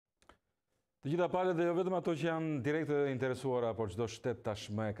Të gjitha palët dhe jo vetëm ato që janë direkt interesuara, por çdo shtet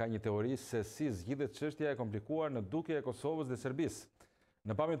tashmë ka një teori se si zgjidhet çështja e komplikuar në dukje e Kosovës dhe Serbisë.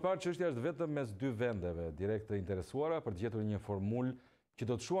 Në pamje të parë, çështja është vetëm mes dy vendeve direkt të interesuara për të gjetur një formulë që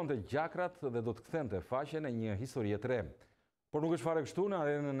do të shuante gjakrat dhe do të kthente faqen e një historie të re. Por nuk është fare kështu. Në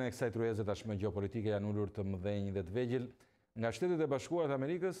arenën e kësaj tryeze tashmë gjeopolitike janë ulur të mëdhenj dhe të vegjël nga Shtetet e Bashkuara të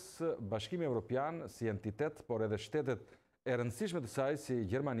Amerikës, Bashkimi Evropian si entitet, por edhe shtetet e rëndësishme të saj si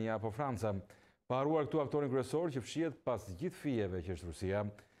Gjermania apo Franca. Pa haruar këtu aktorin kryesor që fshihet pas gjithë fijeve që është Rusia.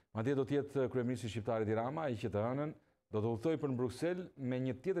 Madje do të jetë kryeministri shqiptar Edi Rama, ai që të hënën do të udhtoj për në Bruksel me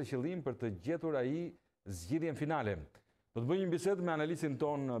një tjetër qëllim për të gjetur ai zgjidhjen finale. Do të bëjmë një bisedë me analistin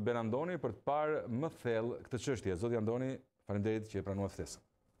ton Ben Andoni për të parë më thellë këtë çështje. Zoti Andoni, faleminderit që pranuat ftesën.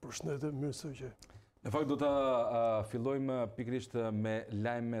 Përshëndetje, mirë se vjen. Në fakt do ta fillojmë pikërisht me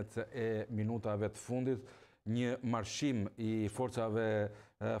lajmet e minutave të fundit. Një marshim i forcave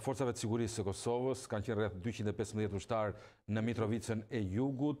të sigurisë së Kosovës, kanë qenë rreth 215 ushtarë në Mitrovicën e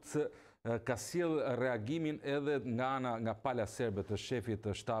Jugut, ka sjell reagimin edhe nga pala serbe të shefit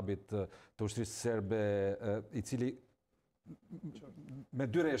të shtabit të ushtrisë serbe, i cili me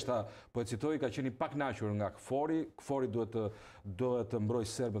dy reshta, po e citoj, ka qenë i pakënaqur nga KFOR-i. KFOR-i duhet të mbrojë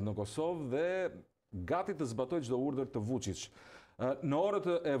serbët në Kosovë dhe gati të zbatojë çdo urdhër të Vučić. Në orët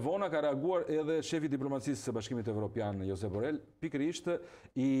e vona ka reaguar edhe shefi i diplomacisë së Bashkimit Evropian, Josep Borrell, pikërisht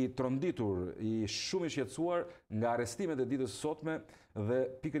i tronditur, i shumë i shqetësuar nga arrestimet e ditës së sotme dhe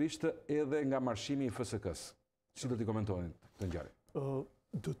pikërisht edhe nga marshimi i FSK-s. Si do t'i komentojnë këtë ngjarje?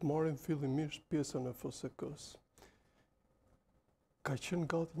 Do të marrim fillimisht pjesën e FSK-s. Ka qenë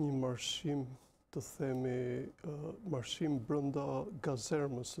gati një marshim, të themi, marshim brenda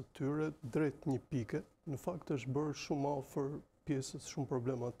gazermës së tyre drejt një pike. Në fakt është bërë shumë afër pjesës shumë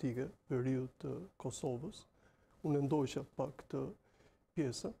problematike veriut të Kosovës. Unë ndoqa pak këtë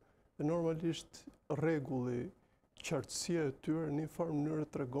pjesën dhe normalisht rregulli, qartësia e tyre në një farë mënyrë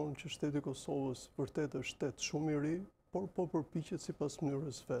tregon që shteti i Kosovës vërtet është shtet shumë i ri, por po përpiqet sipas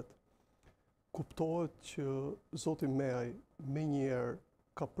mënyrës vet. Kuptohet që zoti Meaj menjëherë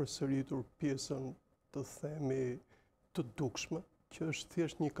ka përsëritur pjesën, të themi, të dukshme, që është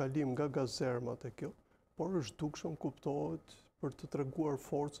thjesht një kalim nga gazermat e kjo, por është dukshëm, kuptohet, për të treguar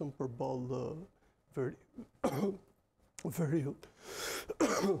forcën përballë veriut.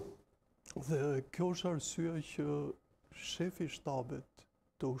 Dhe kjo është arsyeja që shefi i shtabit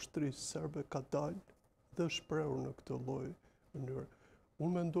të ushtrisë serbe ka dalë dhe shprehur në këtë lloj mënyre.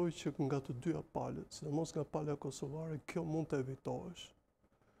 Unë mendoj që nga të dyja palët, sidomos nga pala kosovare, kjo mund të evitohesh.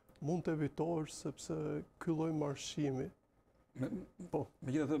 Mund të evitohesh sepse ky lloj marshimi.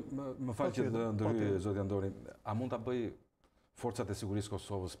 Megjithatë, më fal që të ndryj zoti Andoni, a mund ta bëj forcat e sigurisë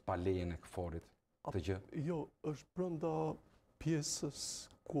Kosovës pa lejen e KFOR-it këtë gjë? Jo, është brenda pjesës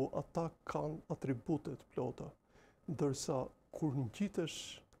ku ata kanë atributet plota, ndërsa kur ngjitesh,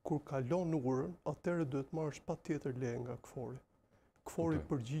 kur kalon urën, atëherë duhet marrësh patjetër leje nga KFOR-i. KFOR-i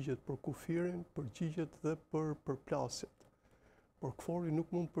përgjigjet për kufirin, përgjigjet dhe për përplasjet. Por KFOR-i nuk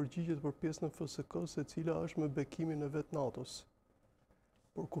mund përgjigjet për pjesën e FSK-s, e cila është me bekimin e vet NATO-s.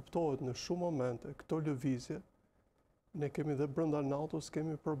 Por kuptohet në shumë momente këto lëvizje, ne kemi dhe brenda NATO-s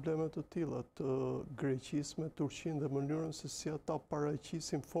kemi probleme të tilla të Greqisë me Turqinë dhe mënyrën se si ata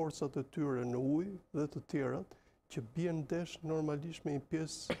paraqisin forcat e tyre në ujë dhe të tjerat që bien ndesh normalisht me një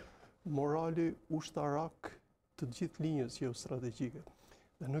pjesë morali ushtarak të gjithë linjës geostrategjike.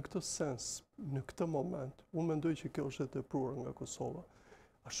 Dhe në këtë sens, në këtë moment, unë mendoj që kjo është e tepruar nga Kosova.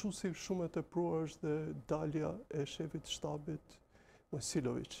 Ashtu si shumë e tepruar është dhe dalja e shefit të shtabit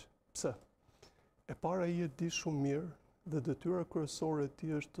Mojsilović. Pse? E para ai e di shumë mirë dhe detyra kryesore e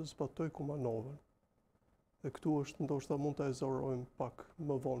tij është të zbatojë Kumanovën. Dhe këtu është ndoshta mund ta ezorojmë pak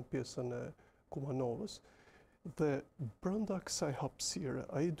më vonë pjesën e Kumanovës. Dhe brenda kësaj hapësire,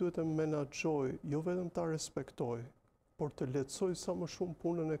 ai duhet të menaxhojë, jo vetëm ta respektojë, por të lehtësojë sa më shumë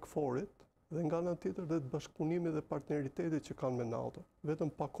punën e KFOR-it dhe nga ana tjetër dhe të partnerimit dhe partneritetit që kanë me NATO.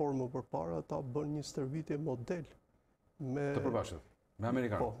 Vetëm pak orë më përpara ata bën një stërvitje model me të përbashkët. Me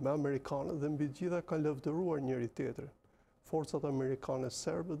Amerikanët. Po, me Amerikanët dhe mbi të gjitha kanë lëvdëruar njëri tjetrin. Forcat amerikane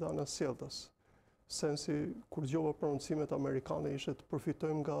serbe dhe anasjelltas. Sensi kur dëgjova prononcimet amerikane ishte të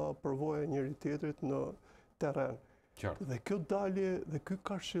përfitojmë nga përvoja e njëri tjetrit në terren. Qartë. Dhe kjo dalje dhe ky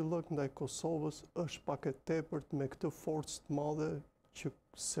kashillëk ndaj Kosovës është pak e tepërt me këtë forcë të madhe që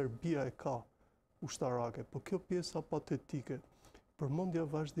Serbia e ka ushtarake. Po kjo pjesa patetike, përmendja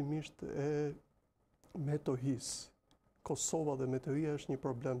vazhdimisht e Metohis. Kosova dhe Metohia është një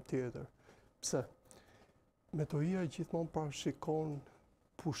problem tjetër. Pse? Metohia gjithmonë parashikon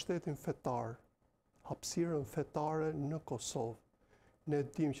pushtetin fetar, hapësirën fetare në Kosovë. Ne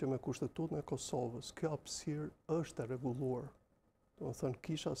dim që me Kushtetutën e Kosovës, kjo hapësirë është e rregulluar. Do të thënë,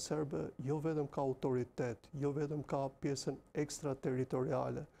 kisha serbe jo vetëm ka autoritet, jo vetëm ka pjesën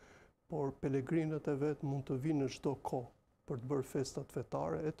ekstraterritoriale, por pelegrinët e vetë mund të vinë në çdo kohë për të bërë festat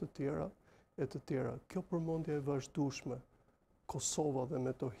fetare e të tjera, e të tjera. Kjo përmendje e vazhdueshme, Kosova dhe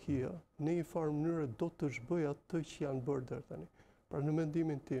Metohia, në një farë mënyrë do të zhbëjë atë që janë bërë deri tani. Pra në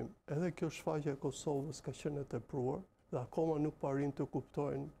mendimin tim, edhe kjo shfaqje e Kosovës ka qenë e tepruar dhe akoma nuk po arrin të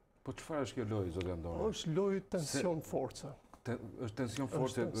kuptojnë. Po çfarë është kjo lojë, zoti Andoni? Është lojë tension forca. Është tension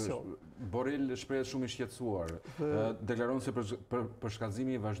force, Borrell shprehet shumë i shqetësuar. Deklaron se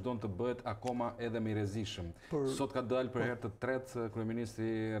përshkallëzimi vazhdon të bëhet akoma edhe më i rrezikshëm. Sot ka dalë për herë të tretë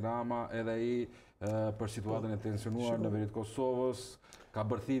kryeministri Rama edhe ai për situatën e tensionuar në veri të Kosovës, ka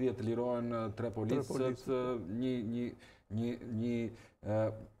bërë thirrje të lirohen 3 policët, një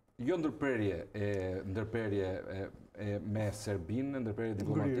jo ndërprerje me Serbinë, ndërprerje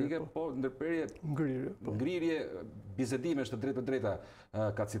diplomatike, po ndërprerje ngrirje bizedimesh të drejtë për drejta,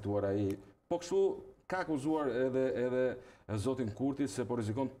 ka cituar ai. Po kështu ka akuzuar edhe zotin Kurti se po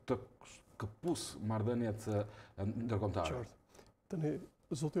rrezikon të këpus marrëdhëniet ndërkombëtare. Tani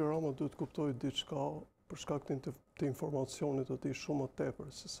zoti Rama duhet kuptojë diçka për shkak të informacionit të tij shumë më tepër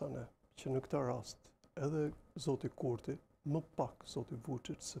se sa ne, që në këtë rast edhe zoti Kurti, më pak zoti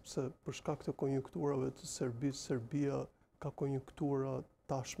Vučić, sepse për shkak të konjunkturave të Serbisë, Serbia ka konjunktura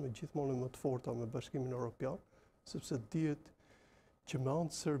tashme gjithmonë më të forta me Bashkimin Evropian, sepse dihet që me anë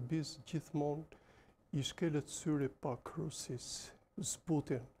të Serbisë gjithmonë i shkelet syri pak Rusisë,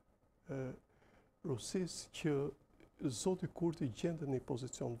 zbutjen e Rusisë që zoti Kurti gjendet në një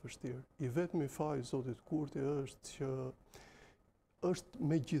pozicion të vështirë. I vetmi faj zotit Kurti është që është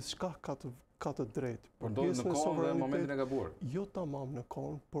me gjithçka ka të drejtë. Por ndodhet në kohën dhe momentin e gabuar. Jo tamam në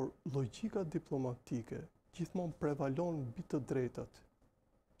kohën, por logjika diplomatike gjithmonë prevalon mbi të drejtat,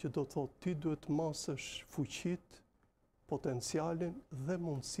 që do të thotë ti duhet të masësh fuqitë, potencialin dhe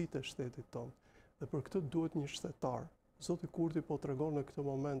mundësitë e shtetit tonë. Dhe për këtë duhet një shtetar. Zoti Kurti po tregon në këtë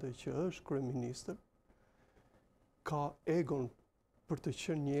momente që është kryeministër, ka egon për të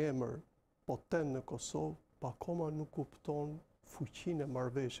qenë një emër potent në Kosovë, pa akoma nuk kupton fuqinë e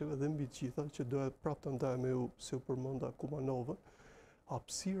marrëveshjeve dhe mbi gjitha që dohet prapë të ndaj me ju, si u përmenda Kumanovën,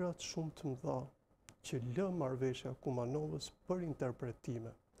 hapësirat shumë të mëdha që lë marrëveshja Kumanovës për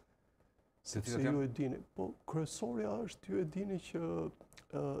interpretime. Sepse ju e dini, po kryesorja është, ju e dini që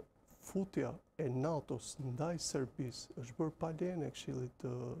futja e NATO-s ndaj Serbisë është bërë pa lejen e Këshillit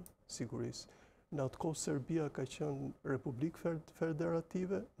të Sigurisë. Në atë kohë Serbia ka qenë Republikë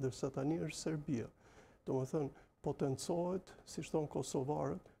Federative, ndërsa tani është Serbia. Domethënë, potencohet, si thonë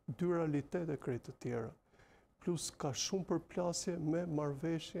kosovarët, dy realitete krejt të tjera. Plus ka shumë përplasje me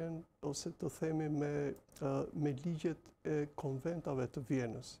marrëveshjen, ose të themi me ligjet e konventave të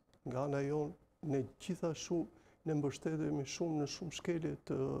Vienës. Nga ana jonë, ne gjithashtu ne mbështetemi shumë në shumë shkelje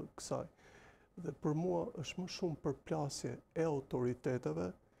të kësaj. Dhe për mua është më shumë përplasje e autoriteteve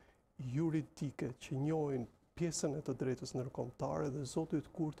juridike që njohin pjesën e të drejtës ndërkombëtare dhe zotit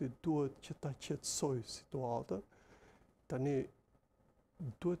Kurti duhet që ta qetësoj situatën. Tani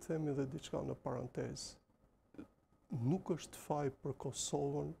duhet themi edhe diçka në parantezë. Nuk është faj për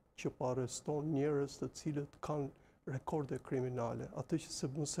Kosovën që po arreston njerëz të cilët kanë rekorde kriminale, atë që se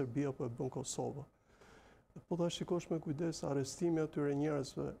bën Serbia po e bën Kosova. Po ta shikosh me kujdes, arrestimi atyre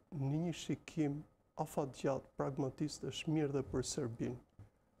njerëzve në një shikim afatgjatë, pragmatist është mirë dhe për Serbinë.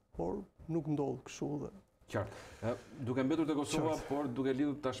 Por nuk ndodh kështu dhe. Qartë. Duke mbetur te Kosova, por duke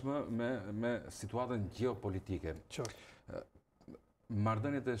lidhur tashmë me situatën gjeopolitike. Qartë.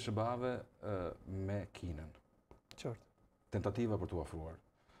 Marrëdhëniet e SBA-ve me Kinën. Qartë. Tentativa për t'u afruar.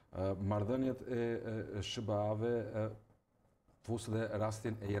 Marrëdhëniet e SBA-ve fusë dhe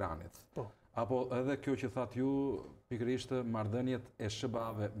rastin e Iranit. Po. Apo edhe kjo që thatë ju, pikërisht marrëdhëniet e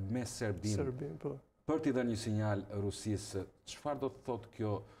SBA-ve me Serbinë. Po. Për t'i dhënë një sinjal Rusisë, çfarë do të thotë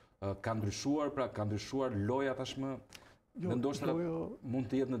kjo? Ka ndryshuar, pra ka ndryshuar loja tashmë? Dhe ndoshta mund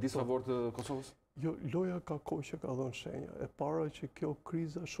të jetë në disfavor të Kosovës? Jo, loja ka kohë që ka dhënë shenja. E para që kjo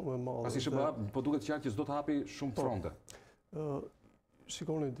kriza shumë e madhe. Pasi SBA, po duket qartë që s'do të hapi shumë fronte.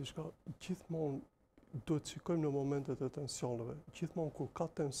 Shikoni diçka, gjithmonë duhet shikojmë në momentet e tensioneve. Gjithmonë kur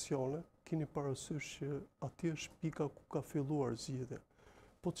ka tensione, keni parasysh që atje është pika ku ka filluar zgjidhja.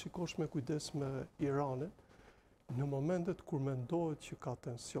 Po të shikosh me kujdes me Iranin, në momentet kur mendohet që ka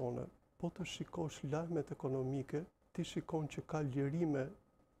tensione, po të shikosh lajmet ekonomike, ti shikon që ka lirime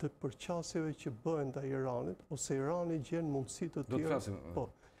të përqasjeve që bëhen ndaj Iranit, ose Irani gjen mundësi të tjera. Do të flasim. Po,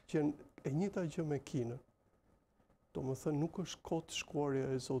 gjen e njëjta gjë me Kinën. Domethënë nuk është kot shkuarja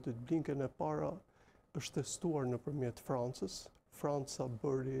e zotit Blinken e para është testuar nëpërmjet Francës. Franca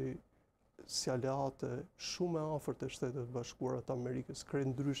bëri si aleate shumë e afërt e Shtetet Bashkuara të Amerikës,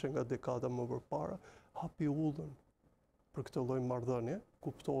 krejt ndryshe nga dekada më përpara, hapi ullën për këtë lloj marrëdhënie,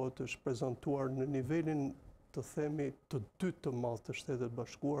 kuptohet është prezantuar në nivelin të themi të dytë të madh të Shtetet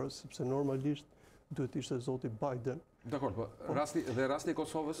Bashkuara, sepse normalisht duhet ishte zoti Biden. Dakor, po rasti i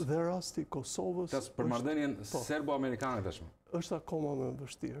Kosovës? Dhe rasti i Kosovës Për marrëdhënien serbo-amerikane tashmë. Është akoma më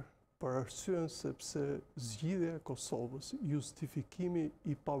vështirë, për arsyen sepse zgjidhja e Kosovës, justifikimi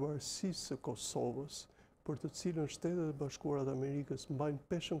i pavarësisë së Kosovës, për të cilën Shtetet e Bashkuara të Amerikës mbajnë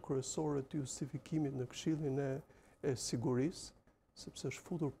peshën kryesore të justifikimit në Këshillin e Sigurisë, sepse është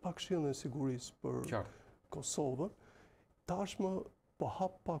futur pa Këshillin e Sigurisë për Kosovën, tashmë po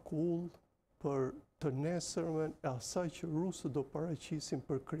hap pak ull për të nesërmen e asaj që rusët do paraqisin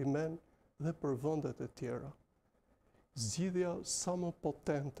për Krimen dhe për vendet e tjera. Zgjidhja sa më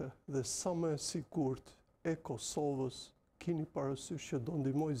potente dhe sa më e sigurt e Kosovës keni parasysh që do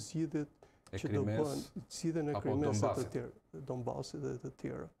ndihmoj zgjidhjet që do bëhen zgjidhjen e Krimesit të tjerë, Donbasit dhe të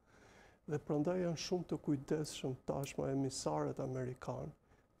tjera. Dhe prandaj janë shumë të kujdesshëm tashmë emisarët amerikanë,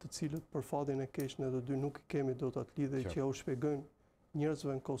 të cilët për fatin e keq ne të dy nuk i kemi dot atë lidhje që u shpjegojnë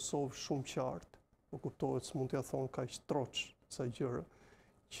njerëzve në Kosovë shumë qartë, po kuptohet s'mund t'ja thonë kaq troç sa gjëra,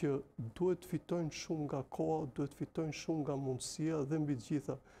 që duhet fitojnë shumë nga koha, duhet fitojnë shumë nga mundësia dhe mbi të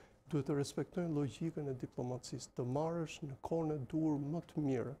gjitha duhet të respektojnë logjikën e diplomacisë, të marrësh në kohën e dur më të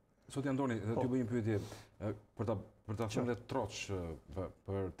mirë. Zoti Andoni, t'ju bëj një pyetje për ta thënë troç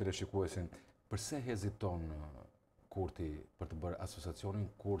për teleshikuesin, pse heziton Kurti për të bërë asociacionin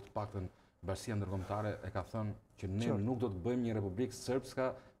kur të paktën Bashkia Ndërkombëtare e ka thënë që ne nuk do të bëjmë një republikë serbska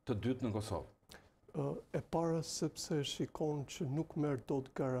të dytë në Kosovë? E para sepse shikon që nuk merr dot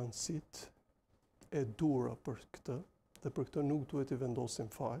garancit e dura për këtë, dhe për këtë nuk duhet i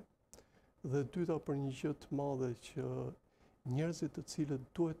vendosim faj. Dhe dyta për një gjë të madhe që njerëzit të cilët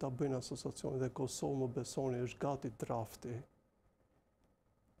duhet ta bëjnë asociacionin dhe Kosovë më besoni është gati drafti,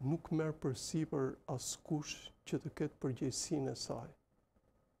 nuk merr përsipër askush që të ketë përgjegjësinë e saj.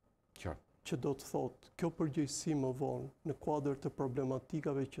 Që do të thotë, kjo përgjegjësi më vonë, në kuadër të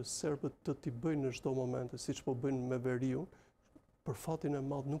problematikave që serbët të t'i bëjnë në çdo moment, siç po bëjnë me veriun, për fatin e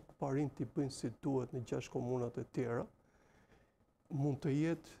madh nuk parin t'i bëjnë si duhet në 6 komunat e tjera, mund të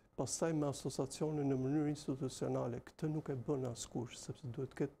jetë pastaj me asociacionin në mënyrë institucionale. Këtë nuk e bën askush, sepse duhet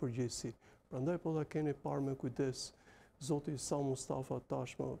të ketë përgjegjësi. Prandaj po ta keni parë me kujdes, zoti Isa Mustafa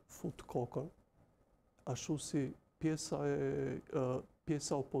tashmë fut kokën, ashtu si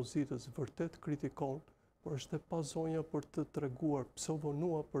pjesa opozitës vërtet kritikon, por është e pazonja për të treguar pse u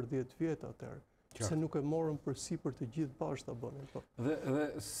vonua për 10 vjet atëherë. Pse nuk e morën përsipër të gjithë bashkë ta bënin. Dhe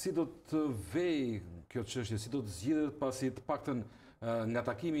si do të vej kjo çështje, si do të zgjidhet pasi të paktën nga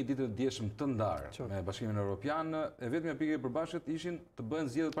takimi i ditën e dieshëm të ndarë me Bashkimin Evropian, e vetmja pikë e përbashkët ishin të bëhen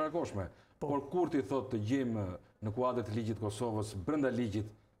zgjedhjet parakohshme. Por Kurti thotë të gjejmë në kuadër të ligjit të Kosovës, brenda ligjit,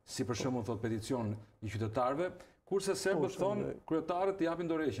 si për shembull thotë peticion i qytetarëve, kurse serbët thonë kryetarët i japin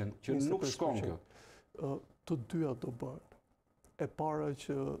dorëheqjen, që nuk shkon kjo. Të dyja do bëhen. E para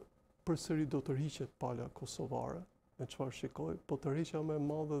që përsëri do të rriqet pala kosovare, me çfarë shikoj, po të rriqja më e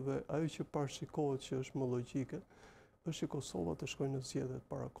madhe dhe ajo që parashikohet që është më logjike, është që Kosova të shkojnë në zgjedhjet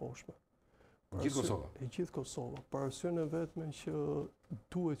parakohshme. Gjithë Kosova? Gjithë Kosova. Për arsyen e vetme që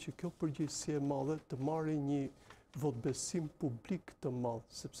duhet që kjo përgjegjësi e madhe të marrë një votbesim publik të madh,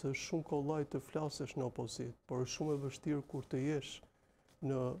 sepse është shumë kollaj të flasësh në opozit, por është shumë e vështirë kur të jesh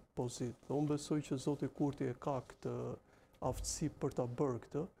në pozit. Dhe unë besoj që zoti Kurti e ka këtë aftësi për ta bërë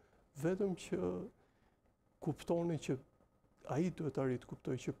këtë, vetëm që kuptoni që ai duhet të arrit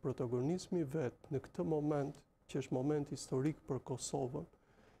kuptoj që protagonizmi vet në këtë moment, që është moment historik për Kosovën,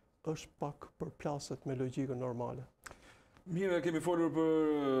 është pak përplaset me logjikën normale. Mirë, kemi folur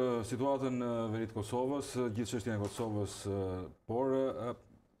për situatën në veri të Kosovës, gjithë çështjen e Kosovës, por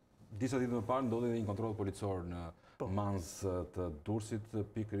disa ditë më parë ndodhi një kontroll policor në Manz të Durrësit,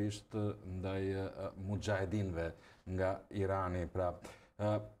 pikërisht ndaj mujahedinëve nga Irani. Pra,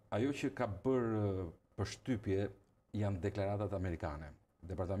 ajo që ka bërë përshtypje janë deklaratat amerikane.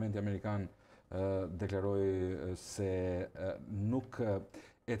 Departamenti amerikan deklaroi se nuk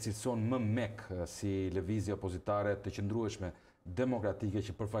e cilëson më mek si lëvizje opozitare të qëndrueshme demokratike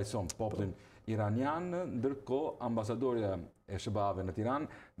që përfaqëson popullin iranian, ndërkohë ambasadorja e SBA-ve në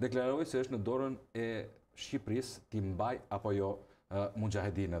Tiranë deklaroi se është në dorën e Shqipërisë t'i mbaj apo jo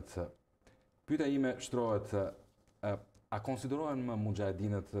mujahedinët. Pyetja ime shtrohet, a konsiderohen më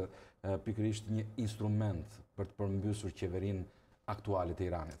mujahedinët pikërisht një instrument për të përmbysur qeverinë aktuale të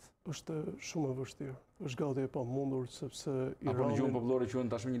Iranit? Është shumë e vështirë. Është gati e pamundur sepse Irani... Apo në gjuhën popullore quhen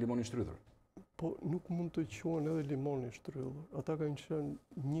tashmë një limon i shtrydhur. Po nuk mund të quhen edhe limoni shtrydhur. Ata kanë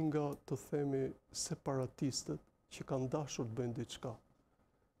qenë një nga, të themi, separatistët që kanë dashur të bëjnë diçka.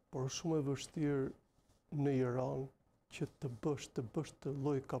 Por është shumë e vështirë në Iran që të bësh të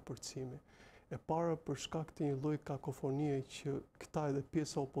lloj kapërcimi. E para për shkak të një lloj kakofonie që këta edhe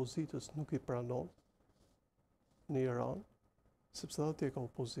pjesa e opozitës nuk i pranon në Iran, sepse atje ka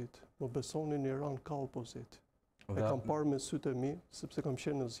opozitë. Më besoni, në Iran ka opozitë. E kam parë me sytë e mi, sepse kam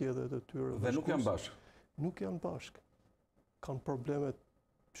qenë në zgjedhjet e tyre. Dhe nuk janë bashkë? Nuk janë bashkë. Kanë probleme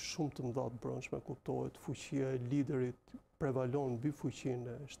shumë të mëdha të brendshme, kuptohet, fuqia e liderit prevalon mbi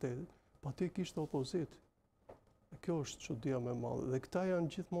fuqinë e shtetit, pa ti kishte opozitë. E kjo është çudia më e madhe. Dhe këta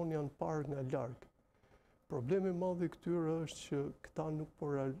gjithmonë janë parë nga larg. Problemi i madh i këtyre është që këta nuk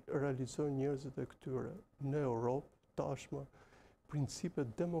po realizojnë njerëzit e këtyre në Europë tashmë principe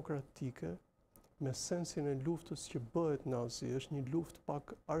demokratike me sensin e luftës që bëhet në Azi. Është një luftë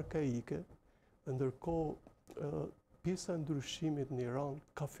pak arkaike, dhe ndërkohë pjesa e ndryshimit në Iran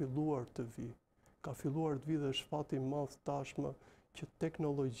ka filluar të vi. Ka filluar të vi dhe është fati i madh tashmë që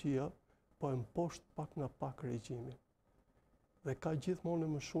teknologjia po e mposhtë pak nga pak regjimin. Dhe ka gjithmonë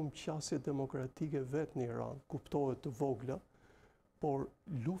më shumë qasje demokratike vetë në Iran, kuptohet të vogla, por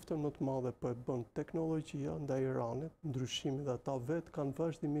luftën më të madhe po e bën teknologjia ndaj Iranit, ndryshimi dhe ata vetë kanë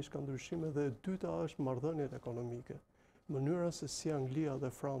vazhdimisht kanë ndryshime, dhe e dyta është marrëdhëniet ekonomike. Mënyra se si Anglia dhe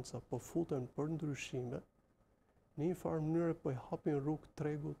Franca po futen për ndryshime, në një farë mënyrë po e hapin rrugë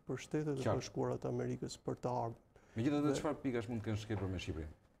tregut për Shtetet e Bashkuara të Amerikës për të ardhmen. Megjithatë, çfarë pikash mund të kenë shkepur me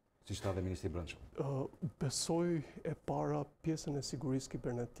Shqipërinë? Si shta dhe Ministri i Brendshëm? Besoj e para pjesën e sigurisë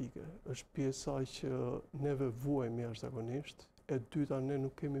kibernetike. Është pjesa që neve vuajmë jashtëzakonisht. E dyta, ne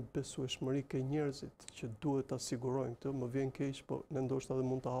nuk kemi besueshmëri ke njerëzit që duhet ta sigurojnë këtë. Më vjen keq, po ne ndoshta edhe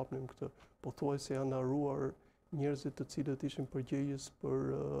mund ta hapnim këtë. Po thuaj se janë harruar njerëzit të cilët ishin përgjegjës për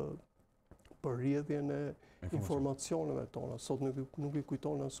rrjedhjen e informacioneve tona. Sot nuk i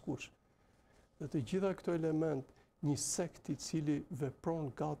kujton askush. Dhe të gjitha këto element, një sekt i cili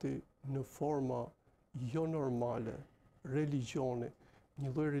vepron gati në forma jo normale, religioni, një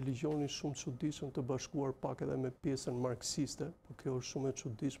lloj religioni shumë të çuditshëm të bashkuar pak edhe me pjesën marksiste, por kjo është shumë e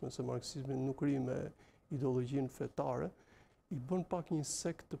çuditshme se marksizmi nuk rri me ideologjinë fetare, i bën pak një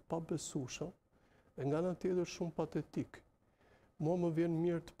sekt të pabesueshëm, e nga ana tjetër shumë patetik. Mua më vjen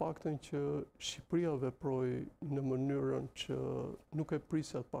mirë të paktën që Shqipëria veproi në mënyrën që nuk e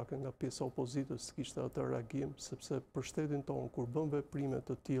prisja të paktën nga pjesa e opozitës të kishte atë reagim, sepse për shtetin tonë kur bën veprime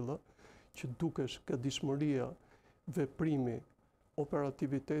të tilla, që dukesh këdijshmëria, veprimi,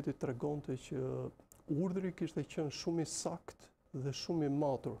 operativiteti tregonte që urdhri kishte qenë shumë i saktë dhe shumë i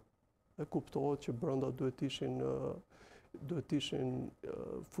matur. E kuptohet që brenda duhet ishin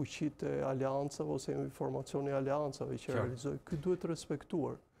fuqitë e aleancave ose informacioni e aleancave që realizoi. Ky duhet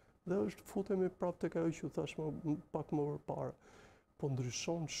respektuar. Dhe është futemi prapë tek ajo që thash pak më përpara. Po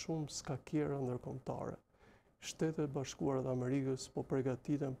ndryshon shumë skakjera ndërkombëtare. Shtetet e Bashkuara të Amerikës po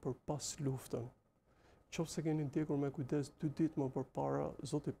përgatiten për pas luftën. Qofse keni ndjekur me kujdes 2 ditë më përpara,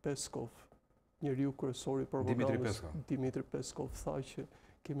 zoti Peskov, njeriu kryesori i propagandës, Dimitri Peskov, tha që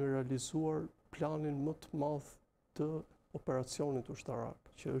kemi realizuar planin më të madh të operacionit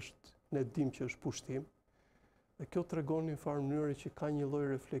ushtarak, që është, ne dim që është pushtim, dhe kjo tregon në një farë mënyrë që ka një lloj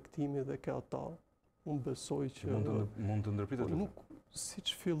reflektimi dhe ke ata. Unë besoj që mund të ndërpritet. Nuk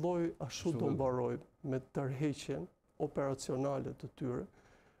siç filloi ashtu do mbaroj me tërheqjen operacionale të tyre,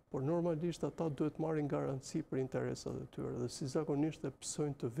 por normalisht ata duhet marrin garanci për interesat e tyre dhe si zakonisht e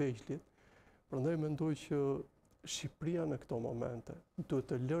psojnë të vegjëlit. Prandaj mendoj që Shqipëria në këto momente duhet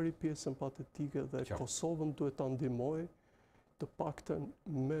të lëri pjesën patetike dhe Kosovën duhet ta ndihmojë të paktën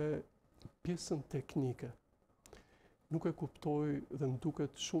me pjesën teknike. Nuk e kuptoj dhe më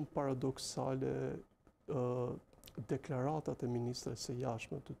duket shumë paradoksale deklaratat e ministrave së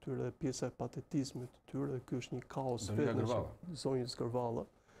jashtme të tyre dhe pjesa e patetizmit të tyre, dhe ky është një kaos vetë zonjës Gërvalla.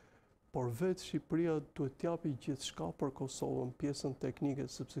 Por vetë Shqipëria duhet t'japi gjithçka për Kosovën, pjesën teknike,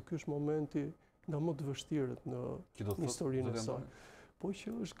 sepse ky është momenti nga më të vështirët në historinë e saj. Po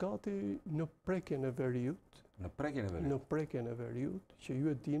që është gati në prekjen e veriut. Në prekjen e veriut, që ju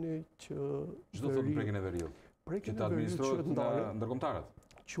e dini që çdo thotë prekjen e veriut. Prekjen e veriut quhet ndarje. Ndërkombëtarët.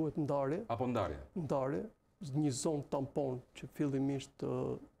 Quhet ndarje. Apo ndarje. Ndarje, një zonë tampon që fillimisht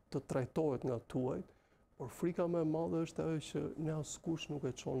të trajtohet nga tuajt, por frika më e madhe është ajo që ne askush nuk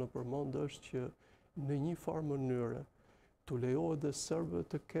e çon në përmend, është që në një farë mënyre të lejohet dhe serbëve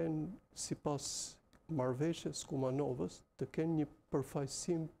të kenë, sipas marrëveshjes Kumanovës, të kenë një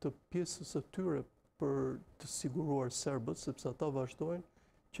përfaqësim të pjesës së tyre për të siguruar serbët, sepse ata vazhdojnë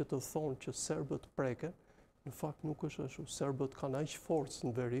që të thonë që serbët preken. Në fakt nuk është ashtu. Serbët kanë aq forcë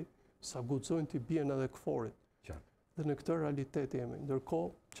në veri sa guxojnë t'i bien edhe këforit. Dhe në këtë realitet jemi.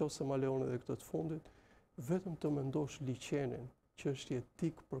 Ndërkohë, nëse ma lejon edhe këtë të fundit, vetëm të mendosh liçenin që është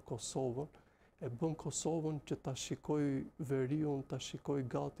etik për Kosovën, e bën Kosovën që ta shikoj veriun, ta shikoj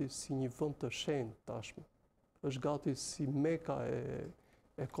gati si një vend të shenjtë tashmë. Është gati si Meka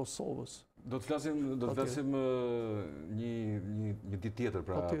e Kosovës. Do të flasim një ditë tjetër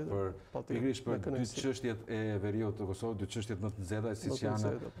pra pikërisht për dy çështjet e veriut të Kosovës, dy çështjet më të nxehta siç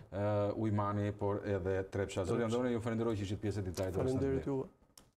janë Ujmani, por edhe Trepsha. Zoti Andoni, ju falenderoj që ishit pjesë e Ditarit. Faleminderit juve.